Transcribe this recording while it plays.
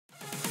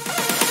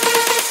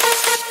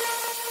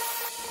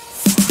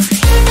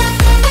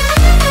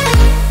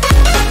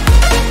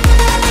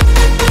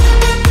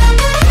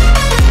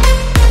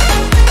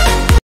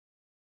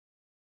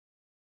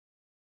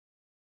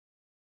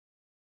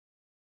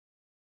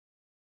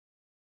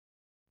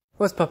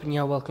What's poppin',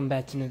 y'all? Welcome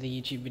back to another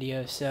YouTube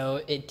video. So,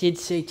 it did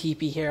say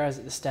TP Heroes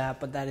at the start,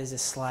 but that is a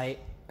slight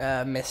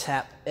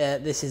mishap.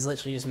 This is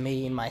literally just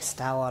me in my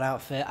Starlord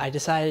outfit. I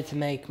decided to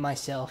make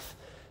myself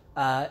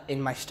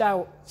in my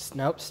Starlord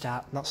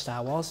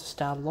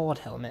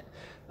helmet.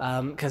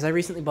 Because I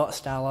recently bought a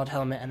Starlord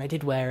helmet, and I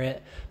did wear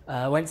it.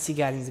 Went to see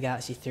Guardians of the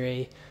Galaxy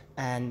 3,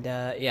 and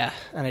yeah,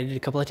 and I did a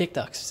couple of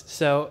TikToks.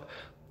 So,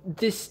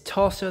 this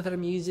torso that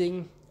I'm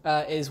using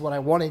is what I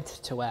wanted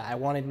to wear. I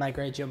wanted my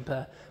grey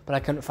jumper, but I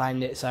couldn't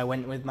find it, so I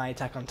went with my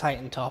Attack on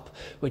Titan top,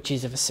 which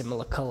is of a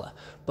similar colour.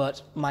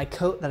 But my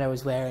coat that I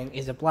was wearing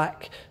is a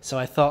black, so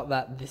I thought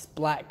that this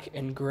black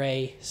and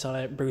grey sort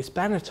of Bruce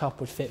Banner top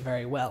would fit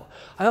very well.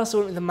 I also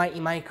went with the Mighty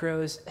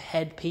Micros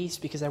headpiece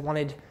because I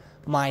wanted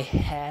my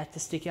hair to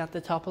stick out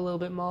the top a little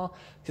bit more,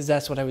 because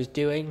that's what I was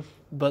doing.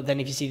 But then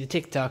if you see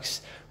the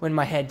TikToks, when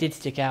my hair did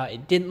stick out,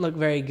 it didn't look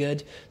very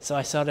good, so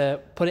I sort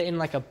of put it in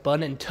like a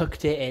bun and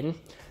tucked it in.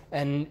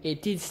 And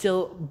it did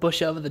still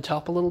bush over the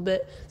top a little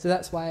bit, so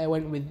that's why I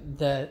went with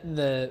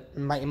the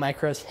Mighty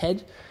Micros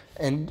head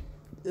and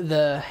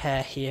the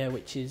hair here,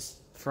 which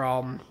is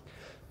from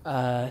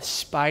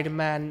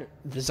Spider-Man,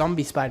 the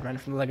zombie Spider-Man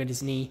from the LEGO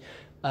Disney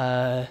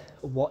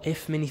What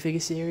If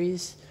minifigure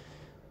series,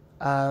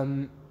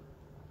 and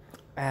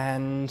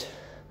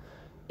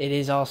it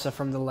is also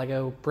from the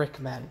LEGO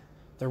Brickman,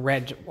 the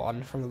red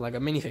one from the LEGO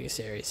minifigure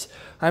series.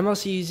 I'm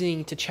also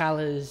using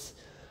T'Challa's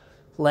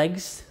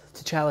legs.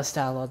 T'Challa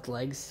Starlord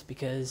legs,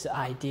 because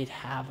I did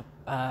have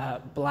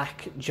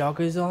black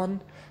joggers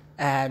on,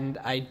 and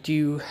I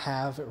do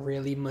have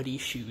really muddy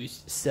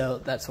shoes,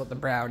 so that's what the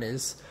brown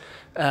is.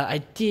 I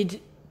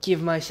did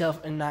give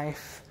myself a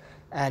knife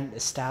and a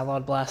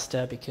Starlord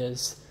blaster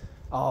because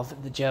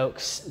of the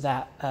jokes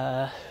that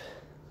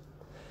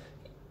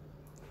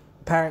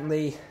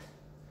apparently,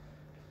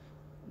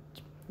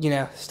 you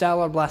know,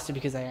 Starlord blaster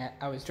because I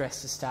was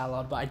dressed as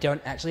Starlord, but I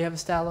don't actually have a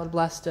Starlord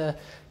blaster,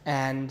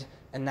 and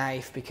a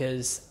knife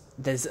because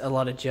there's a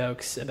lot of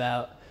jokes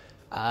about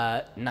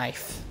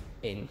knife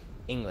in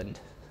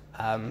England,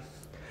 and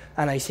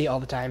I see it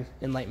all the time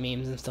in like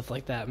memes and stuff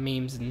like that,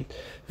 memes and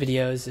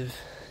videos of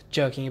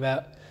joking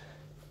about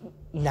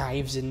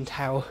knives and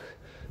how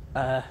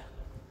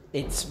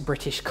it's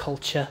British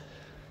culture.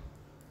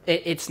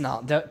 It's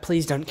not.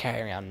 Please don't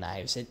carry around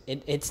knives.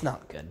 It's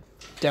not good.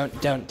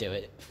 Don't do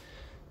it.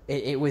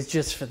 It was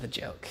just for the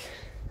joke,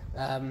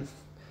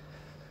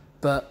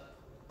 but.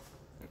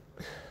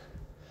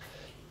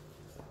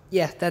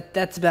 Yeah,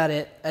 that's about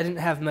it. I didn't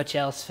have much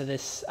else for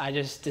this. I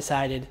just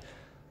decided,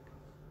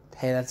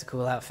 hey, that's a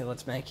cool outfit,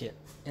 let's make it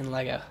in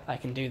LEGO. I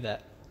can do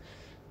that.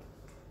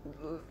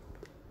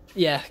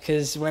 Yeah,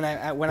 because when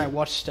I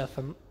watch stuff,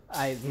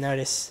 I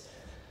notice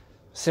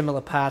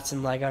similar parts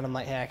in LEGO, and I'm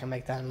like, hey, I can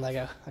make that in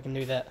LEGO. I can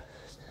do that.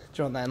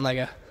 Draw that in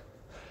LEGO.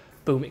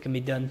 Boom, it can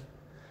be done.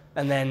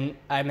 And then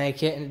I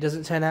make it, and it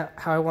doesn't turn out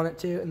how I want it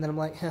to, and then I'm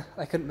like, huh,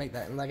 I couldn't make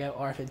that in LEGO.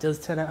 Or if it does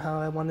turn out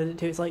how I wanted it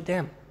to, it's like,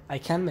 damn, I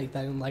can make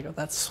that in LEGO.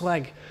 That's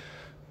swag.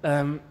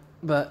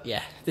 But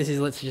yeah, this is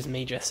literally just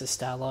me dressed as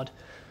Starlord.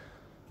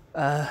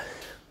 I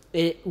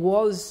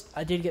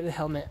did get the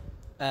helmet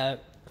for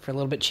a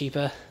little bit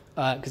cheaper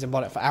because I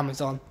bought it for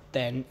Amazon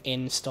than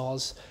in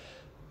stores.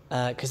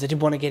 Because I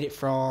did want to get it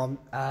from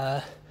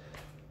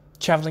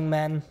Traveling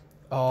Man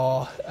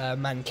or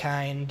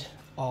Mankind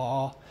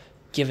or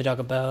Give a Dog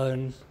a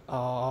Bone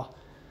or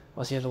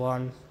what's the other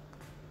one?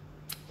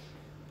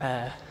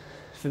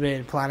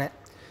 Forbidden Planet,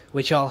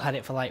 which all had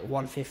it for like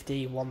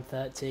 $150,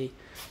 $130,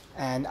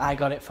 and I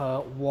got it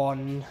for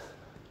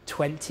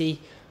 $120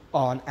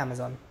 on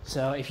Amazon.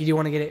 So if you do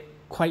want to get it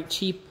quite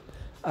cheap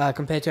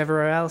compared to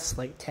everywhere else,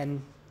 like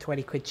 10,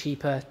 20 quid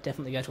cheaper,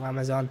 definitely go to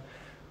Amazon.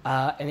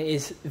 And it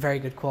is very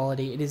good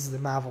quality. It is the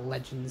Marvel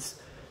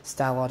Legends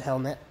Starlord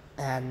helmet,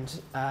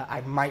 and I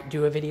might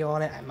do a video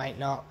on it, I might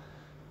not.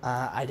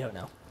 I don't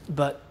know.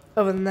 But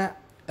other than that,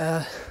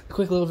 a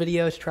quick little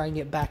video to try and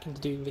get back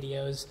into doing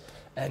videos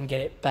and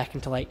get it back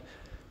into like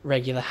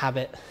regular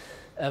habit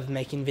of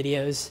making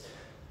videos.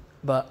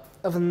 But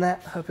other than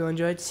that, hope you all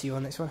enjoyed. See you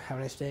on the next one. Have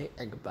a nice day,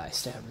 and goodbye.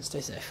 Stay home and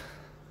stay safe.